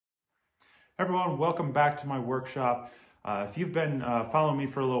Everyone, welcome back to my workshop. If you've been following me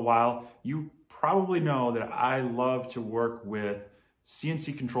for a little while, you probably know that I love to work with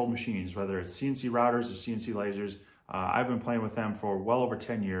CNC controlled machines, whether it's CNC routers or CNC lasers. I've been playing with them for well over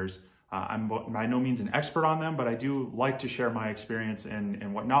 10 years. I'm by no means an expert on them, but I do like to share my experience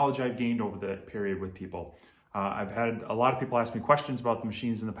and what knowledge I've gained over the period with people. I've had a lot of people ask me questions about the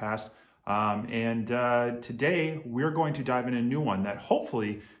machines in the past. Today we're going to dive into a new one that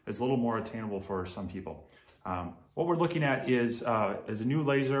hopefully is a little more attainable for some people. What we're looking at is a new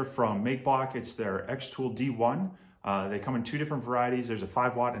laser from Makeblock. It's their XTool D1. They come in two different varieties. There's a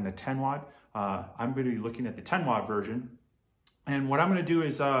 5 watt and a 10 watt. I'm going to be looking at the 10 watt version. And what I'm going to do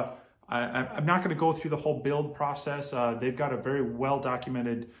is I'm not going to go through the whole build process. They've got a very well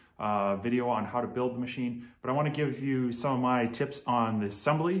documented video on how to build the machine, but I want to give you some of my tips on the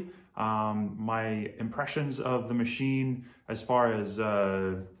assembly, my impressions of the machine as far as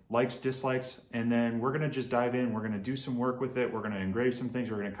likes, dislikes, and then we're going to just dive in. We're going to do some work with it. We're going to engrave some things.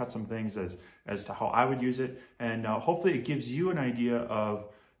 We're going to cut some things as to how I would use it. And hopefully it gives you an idea of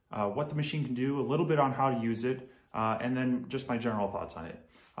what the machine can do, a little bit on how to use it, and then just my general thoughts on it.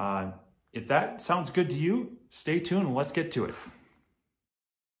 If that sounds good to you, stay tuned and let's get to it.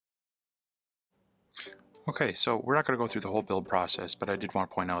 Okay, so we're not going to go through the whole build process, but I did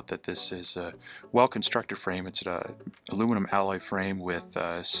want to point out that this is a well-constructed frame. It's an aluminum alloy frame with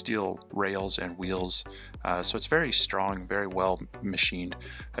steel rails and wheels, so it's very strong, very well machined.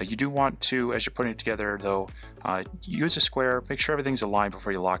 You do want to, as you're putting it together though, use a square, make sure everything's aligned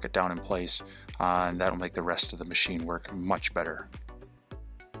before you lock it down in place, and that'll make the rest of the machine work much better.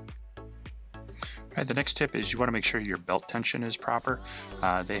 Alright, the next tip is you want to make sure your belt tension is proper.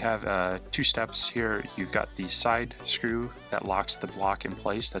 They have 2 steps here. You've got the side screw that locks the block in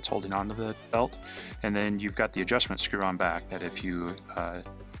place that's holding onto the belt, and then you've got the adjustment screw on back that if you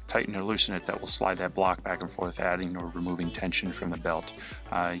tighten or loosen it, that will slide that block back and forth, adding or removing tension from the belt.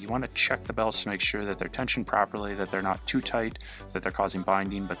 You want to check the belts to make sure that they're tensioned properly, that they're not too tight, that they're causing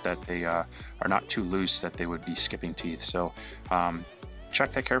binding, but that they are not too loose that they would be skipping teeth. So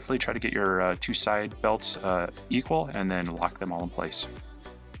check that carefully, try to get your 2 side belts equal, and then lock them all in place.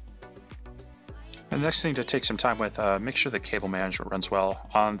 And the next thing to take some time with, make sure the cable management runs well.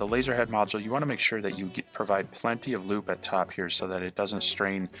 On the laser head module, you want to make sure that you provide plenty of loop at top here so that it doesn't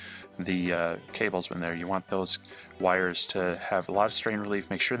strain the cables when there. You want those wires to have a lot of strain relief.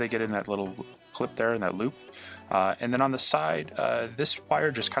 Make sure they get in that little clip there in that loop. And then on the side, this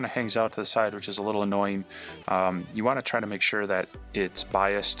wire just kind of hangs out to the side, which is a little annoying. You want to try to make sure that it's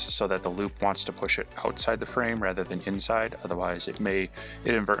biased so that the loop wants to push it outside the frame rather than inside. Otherwise, it may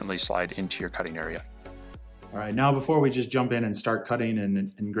inadvertently slide into your cutting area. All right, now before we just jump in and start cutting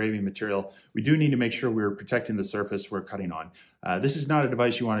and engraving material, we do need to make sure we're protecting the surface we're cutting on. This is not a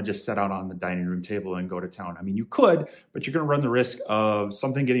device you want to just set out on the dining room table and go to town. I mean, you could, but you're going to run the risk of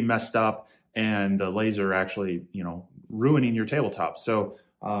something getting messed up and the laser actually, ruining your tabletop. So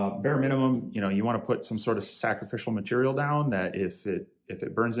bare minimum, you want to put some sort of sacrificial material down that if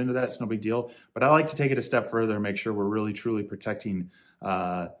it burns into that, it's no big deal. But I like to take it a step further and make sure we're really truly protecting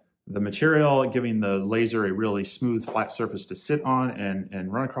the material, giving the laser a really smooth, flat surface to sit on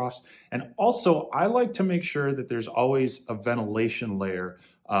and run across. And also, I like to make sure that there's always a ventilation layer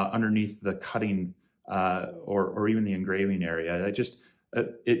underneath the cutting or even the engraving area.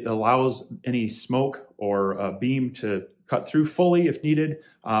 It allows any smoke or beam to cut through fully if needed,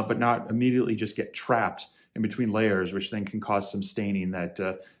 but not immediately just get trapped in between layers, which then can cause some staining that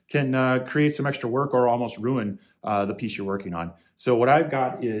can create some extra work or almost ruin the piece you're working on. So what I've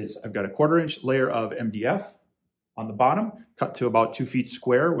got is I've got a 1/4 inch layer of MDF on the bottom, cut to about 2 feet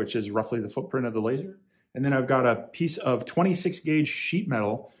square, which is roughly the footprint of the laser. And then I've got a piece of 26 gauge sheet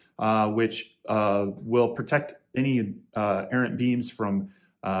metal, which will protect any errant beams from,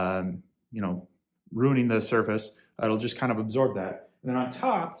 ruining the surface. It'll just kind of absorb that. And then on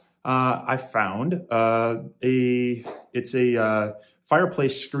top, I found it's a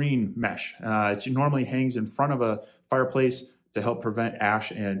fireplace screen mesh. It normally hangs in front of a fireplace to help prevent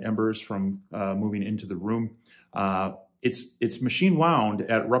ash and embers from moving into the room. It's machine wound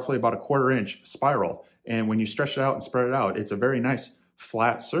at roughly about a 1/4 inch spiral. And when you stretch it out and spread it out, it's a very nice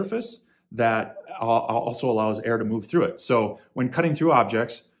flat surface that also allows air to move through it. So when cutting through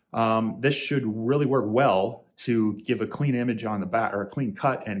objects, this should really work well to give a clean image on the back, or a clean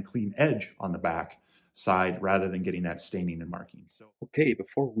cut and clean edge on the back side, rather than getting that staining and marking. So, okay,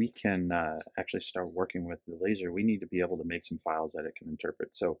 before we can actually start working with the laser, we need to be able to make some files that it can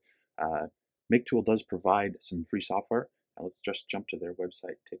interpret. So Maketool does provide some free software. Now let's just jump to their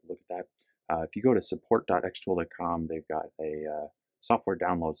website, take a look at that. If you go to support.xtool.com, they've got a software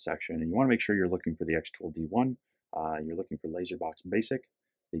download section, and you want to make sure you're looking for the XTool D1. You're looking for LaserBox Basic.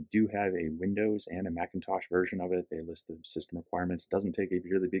 They do have a Windows and a Macintosh version of it. They list the system requirements. It doesn't take a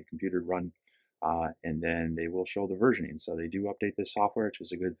really big computer to run, and then they will show the versioning. So they do update this software, which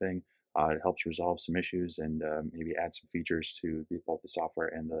is a good thing. It helps resolve some issues and maybe add some features to both the software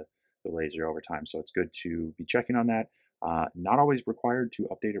and the laser over time. So it's good to be checking on that. Not always required to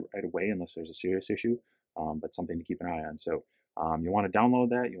update it right away unless there's a serious issue, but something to keep an eye on. So you want to download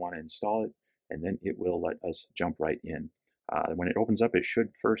that, you want to install it, and then it will let us jump right in. When it opens up, it should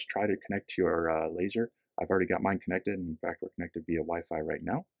first try to connect to your laser. I've already got mine connected. In fact, we're connected via Wi-Fi right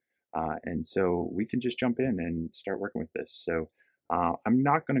now. And so we can just jump in and start working with this. So I'm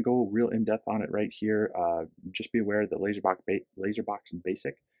not going to go real in-depth on it right here. Just be aware that LaserBox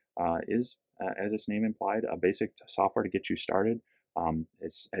Basic is, as its name implied, a basic software to get you started.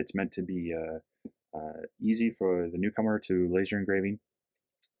 It's meant to be easy for the newcomer to laser engraving.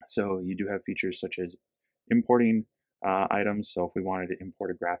 So you do have features such as importing items. So if we wanted to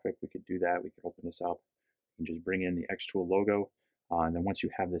import a graphic, we could do that. We could open this up and just bring in the XTool logo. And then once you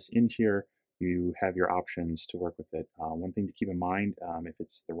have this in here, you have your options to work with it. One thing to keep in mind, if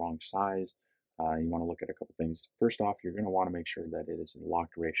it's the wrong size, you want to look at a couple things. First off, you're going to want to make sure that it is a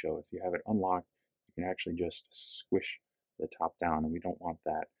locked ratio. If you have it unlocked, you can actually just squish the top down, and we don't want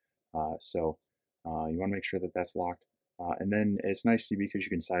that. So you want to make sure that that's locked. And then it's nice because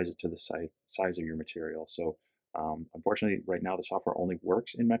you can size it to the size of your material. So unfortunately, right now the software only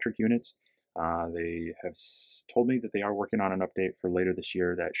works in metric units. They have told me that they are working on an update for later this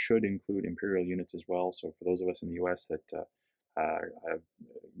year that should include imperial units as well. So for those of us in the US that have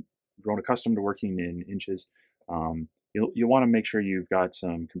grown accustomed to working in inches, you'll want to make sure you've got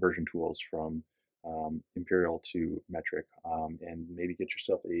some conversion tools from imperial to metric, and maybe get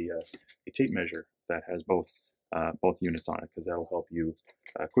yourself a tape measure that has both units on it, because that'll help you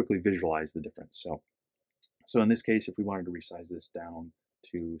quickly visualize the difference. So in this case, if we wanted to resize this down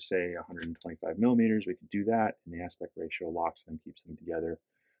to say 125 millimeters, we could do that, and the aspect ratio locks them, keeps them together.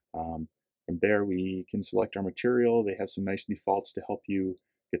 From there, we can select our material. They have some nice defaults to help you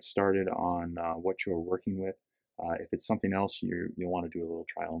get started on what you're working with. If it's something else, you'll want to do a little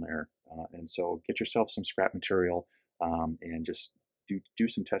trial and error. And so get yourself some scrap material and just do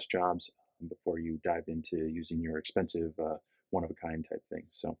some test jobs before you dive into using your expensive one-of-a-kind type things.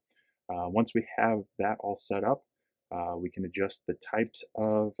 So once we have that all set up, we can adjust the types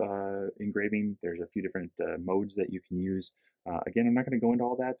of engraving. There's a few different modes that you can use. Again, I'm not going to go into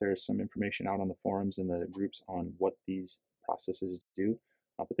all that. There's some information out on the forums and the groups on what these processes do,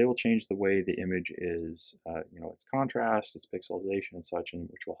 but they will change the way the image is, its contrast, its pixelization and such, and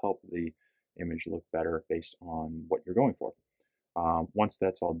which will help the image look better based on what you're going for. Once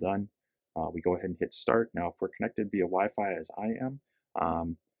that's all done, we go ahead and hit start. Now, if we're connected via Wi-Fi as I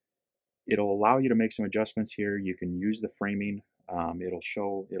am, it'll allow you to make some adjustments here. You can use the framing.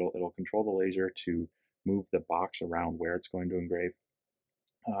 It'll control the laser to move the box around where it's going to engrave.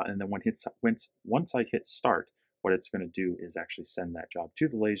 And then once I hit start, what it's going to do is actually send that job to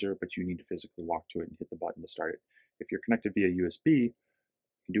the laser, but you need to physically walk to it and hit the button to start it. If you're connected via USB, you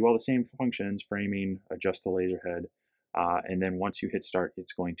can do all the same functions, framing, adjust the laser head, and then once you hit start,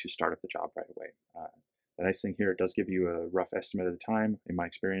 it's going to start up the job right away. The nice thing here, it does give you a rough estimate of the time. In my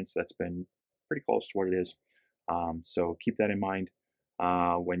experience, that's been pretty close to what it is. So keep that in mind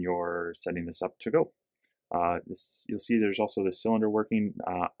when you're setting this up to go. You'll see there's also the cylinder working.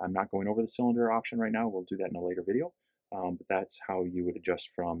 I'm not going over the cylinder option right now. We'll do that in a later video. But that's how you would adjust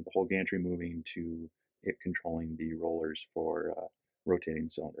from the whole gantry moving to it controlling the rollers for rotating the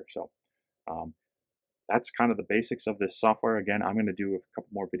cylinder. So that's kind of the basics of this software. Again, I'm going to do a couple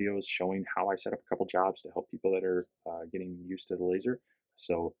more videos showing how I set up a couple jobs to help people that are getting used to the laser.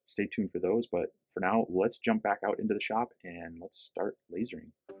 So stay tuned for those. But for now, let's jump back out into the shop and let's start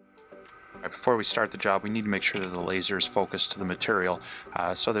lasering. Before we start the job, we need to make sure that the laser is focused to the material.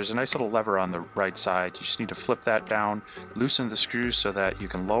 So there's a nice little lever on the right side. You just need to flip that down, loosen the screws so that you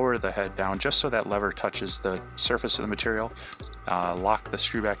can lower the head down just so that lever touches the surface of the material. Lock the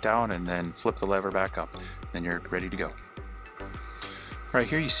screw back down and then flip the lever back up. Then you're ready to go. Right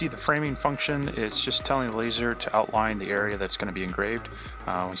here you see the framing function. It's just telling the laser to outline the area that's going to be engraved.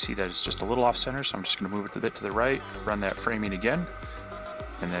 We see that it's just a little off center, so I'm just going to move it a bit to the right, run that framing again.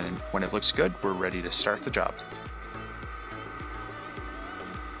 And then when it looks good, we're ready to start the job.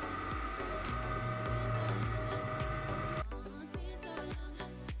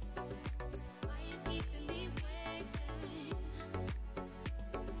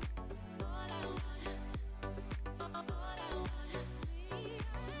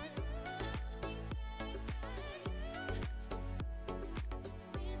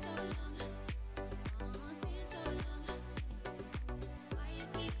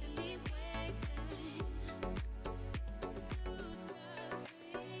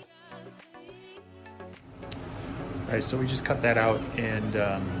 All right, so we just cut that out, and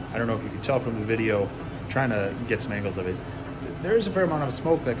I don't know if you can tell from the video, I'm trying to get some angles of it. There is a fair amount of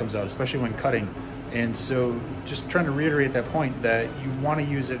smoke that comes out, especially when cutting. And so just trying to reiterate that point that you want to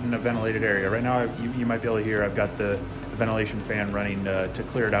use it in a ventilated area. Right now, you might be able to hear I've got the ventilation fan running to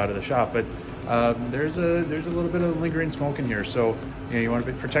clear it out of the shop, but there's a little bit of lingering smoke in here. So you want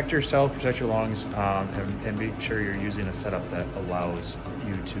to protect yourself, protect your lungs, and make sure you're using a setup that allows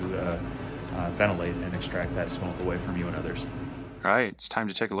you to ventilate and extract that smoke away from you and others. All right, it's time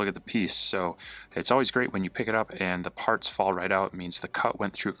to take a look at the piece. So it's always great when you pick it up and the parts fall right out. It means the cut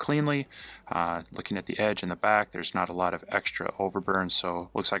went through cleanly. Looking at the edge and the back, there's not a lot of extra overburn, so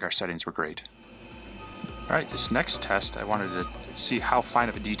looks like our settings were great. All right, this next test, I wanted to see how fine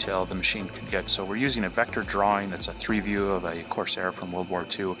of a detail the machine could get. So we're using a vector drawing that's a 3 view of a Corsair from World War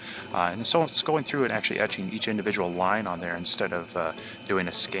II. And so it's going through and actually etching each individual line on there instead of doing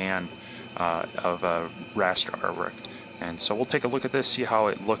a scan of raster artwork. And so we'll take a look at this, see how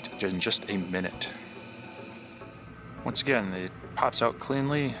it looked in just a minute. Once again, it pops out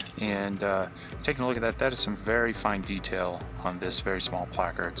cleanly, and taking a look at that, that is some very fine detail on this very small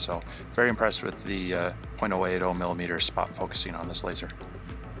placard. So very impressed with the 0.080 millimeter spot focusing on this laser.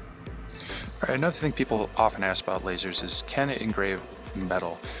 All right, another thing people often ask about lasers is, can it engrave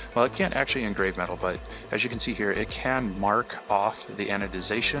metal? Well, it can't actually engrave metal, but as you can see here, it can mark off the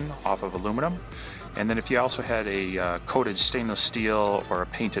anodization off of aluminum. And then if you also had a coated stainless steel or a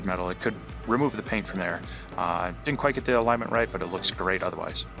painted metal, it could remove the paint from there. Didn't quite get the alignment right, but it looks great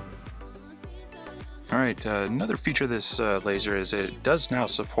otherwise. All right, another feature of this laser is it does now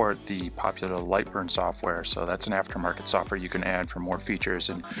support the popular Lightburn software, so that's an aftermarket software you can add for more features,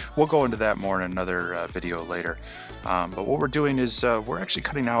 and we'll go into that more in another video later. But what we're doing is we're actually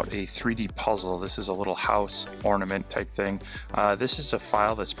cutting out a 3D puzzle. This is a little house ornament type thing. This is a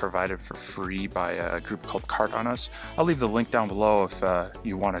file that's provided for free by a group called Cart on Us. I'll leave the link down below if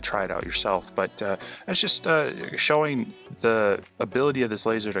you want to try it out yourself, but it's just showing the ability of this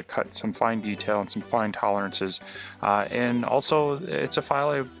laser to cut some fine detail and some fine tolerances, and also it's a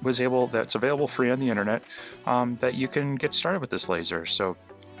file that's available free on the internet that you can get started with this laser. So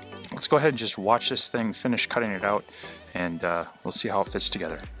let's go ahead and just watch this thing finish cutting it out, and we'll see how it fits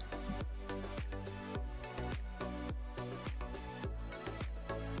together.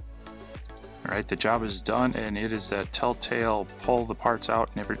 Alright, the job is done, and it is that telltale pull the parts out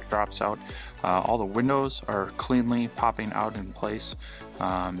and it drops out. All the windows are cleanly popping out in place,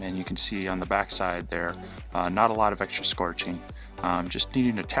 and you can see on the back side there, not a lot of extra scorching. Just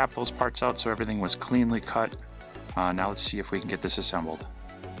needing to tap those parts out so everything was cleanly cut. Now let's see if we can get this assembled.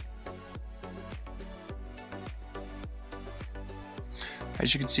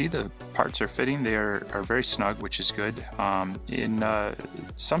 As you can see, the parts are fitting. They are very snug, which is good. In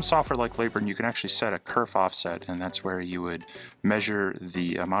some software like Lightburn, you can actually set a kerf offset, and that's where you would measure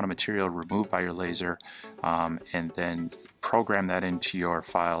the amount of material removed by your laser and then program that into your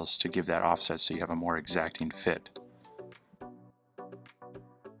files to give that offset so you have a more exacting fit.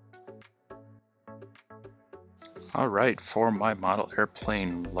 Alright, for my model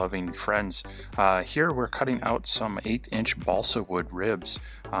airplane loving friends, here we're cutting out some 1/8 inch balsa wood ribs.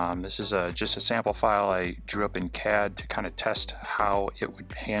 This is just a sample file I drew up in CAD to kind of test how it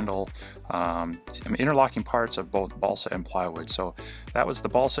would handle interlocking parts of both balsa and plywood. So that was the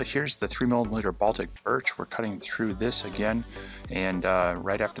balsa. Here's the 3mm Baltic birch. We're cutting through this again, and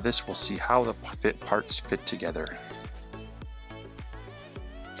right after this we'll see how the parts fit together.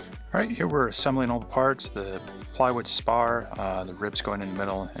 Alright, here we're assembling all the parts, the plywood spar, the ribs going in the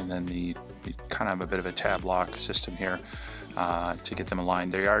middle, and then the kind of a bit of a tab lock system here to get them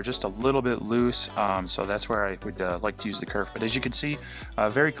aligned. They are just a little bit loose, so that's where I would like to use the kerf. But as you can see,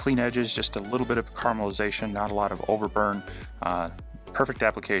 very clean edges, just a little bit of caramelization, not a lot of overburn. Perfect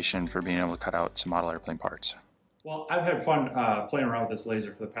application for being able to cut out some model airplane parts. Well, I've had fun playing around with this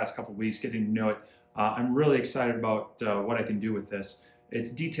laser for the past couple of weeks, getting to know it. I'm really excited about what I can do with this. It's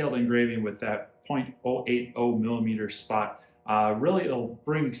detailed engraving with that 0.080 millimeter spot. Really, it'll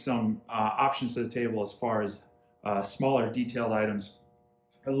bring some options to the table as far as smaller detailed items.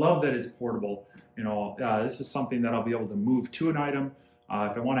 I love that it's portable. You know, this is something that I'll be able to move to an item.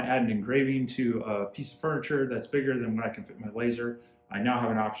 If I want to add an engraving to a piece of furniture that's bigger than what I can fit my laser, I now have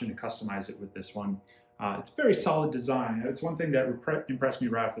an option to customize it with this one. It's very solid design. It's one thing that impressed me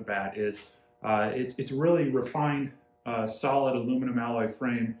right off the bat is it's really refined. Solid aluminum alloy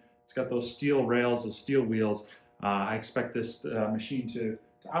frame. It's got those steel rails, those steel wheels. I expect this machine to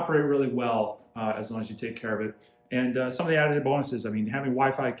operate really well as long as you take care of it. And some of the added bonuses, I mean, having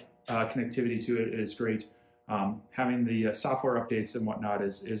Wi-Fi connectivity to it is great. Having the software updates and whatnot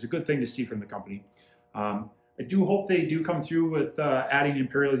is a good thing to see from the company. I do hope they do come through with adding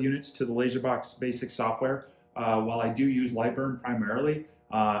Imperial units to the LaserBox Basic software. While I do use Lightburn primarily,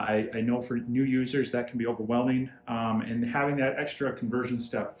 I know for new users that can be overwhelming, and having that extra conversion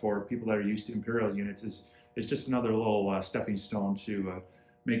step for people that are used to Imperial units is just another little stepping stone to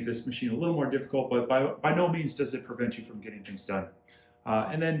make this machine a little more difficult, but by no means does it prevent you from getting things done.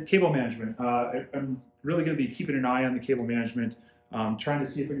 And then cable management. I'm really going to be keeping an eye on the cable management, trying to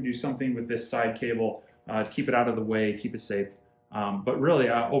see if we can do something with this side cable to keep it out of the way, keep it safe. But really,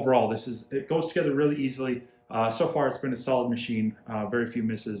 overall, it goes together really easily. So far, it's been a solid machine. Very few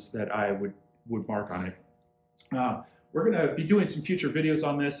misses that I would mark on it. We're going to be doing some future videos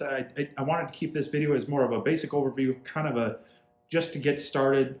on this. I wanted to keep this video as more of a basic overview, kind of just to get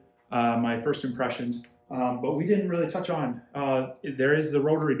started, my first impressions. But we didn't really touch on, there is the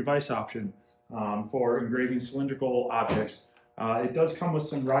rotary device option for engraving cylindrical objects. It does come with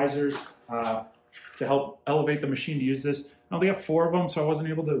some risers to help elevate the machine to use this. I only got 4 of them, so I wasn't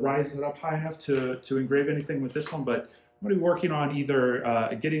able to rise it up high enough to engrave anything with this one, but I'm going to be working on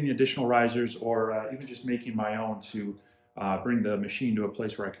either getting the additional risers or even just making my own to bring the machine to a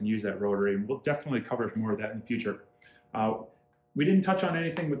place where I can use that rotary, and we'll definitely cover more of that in the future. We didn't touch on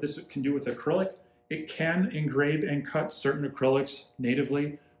anything what this can do with acrylic. It can engrave and cut certain acrylics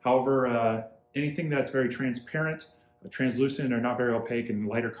natively. However, anything that's very transparent, translucent, or not very opaque and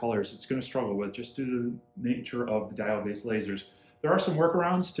lighter colors, it's going to struggle with just due to the nature of the diode-based lasers. There are some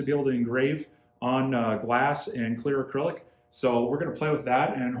workarounds to be able to engrave on glass and clear acrylic, so we're going to play with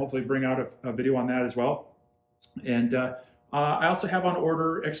that and hopefully bring out a video on that as well. And I also have on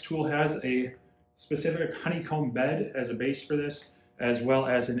order, XTool has a specific honeycomb bed as a base for this, as well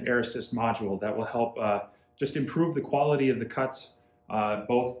as an air assist module that will help just improve the quality of the cuts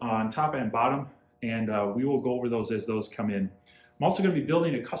both on top and bottom, and we will go over those as those come in. I'm also going to be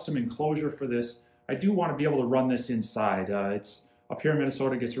building a custom enclosure for this. I do want to be able to run this inside. It's up here in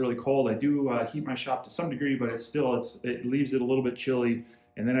Minnesota, it gets really cold. I do heat my shop to some degree, but it leaves it a little bit chilly,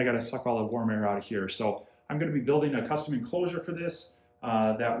 and then I got to suck all the warm air out of here. So I'm going to be building a custom enclosure for this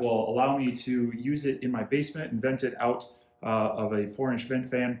that will allow me to use it in my basement and vent it out of a 4-inch vent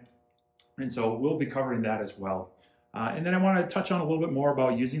fan. And so we'll be covering that as well. And then I want to touch on a little bit more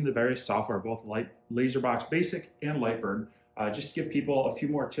about using the various software, both LaserBox Basic and Lightburn, just to give people a few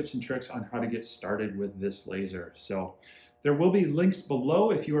more tips and tricks on how to get started with this laser. So there will be links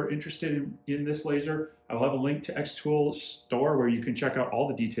below if you are interested in this laser. I will have a link to XTool store where you can check out all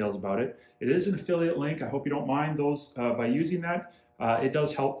the details about it. It is an affiliate link. I hope you don't mind those by using that. It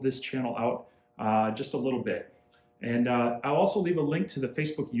does help this channel out just a little bit. And I'll also leave a link to the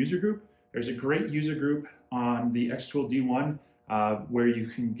Facebook user group. There's a great user group on the XTool D1 where you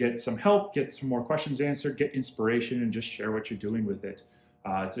can get some help, get some more questions answered, get inspiration, and just share what you're doing with it.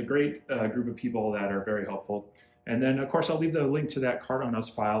 It's a great group of people that are very helpful. And then, of course, I'll leave the link to that Card on Us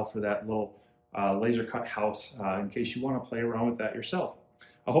file for that little laser cut house in case you want to play around with that yourself.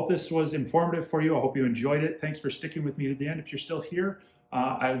 I hope this was informative for you. I hope you enjoyed it. Thanks for sticking with me to the end. If you're still here,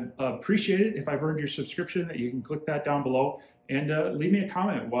 I appreciate it if I've earned your subscription, that you can click that down below and leave me a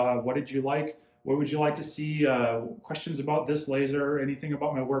comment. What did you like? What would you like to see? Questions about this laser, anything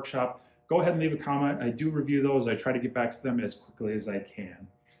about my workshop? Go ahead and leave a comment. I do review those. I try to get back to them as quickly as I can.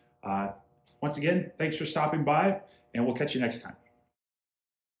 Once again, thanks for stopping by, and we'll catch you next time.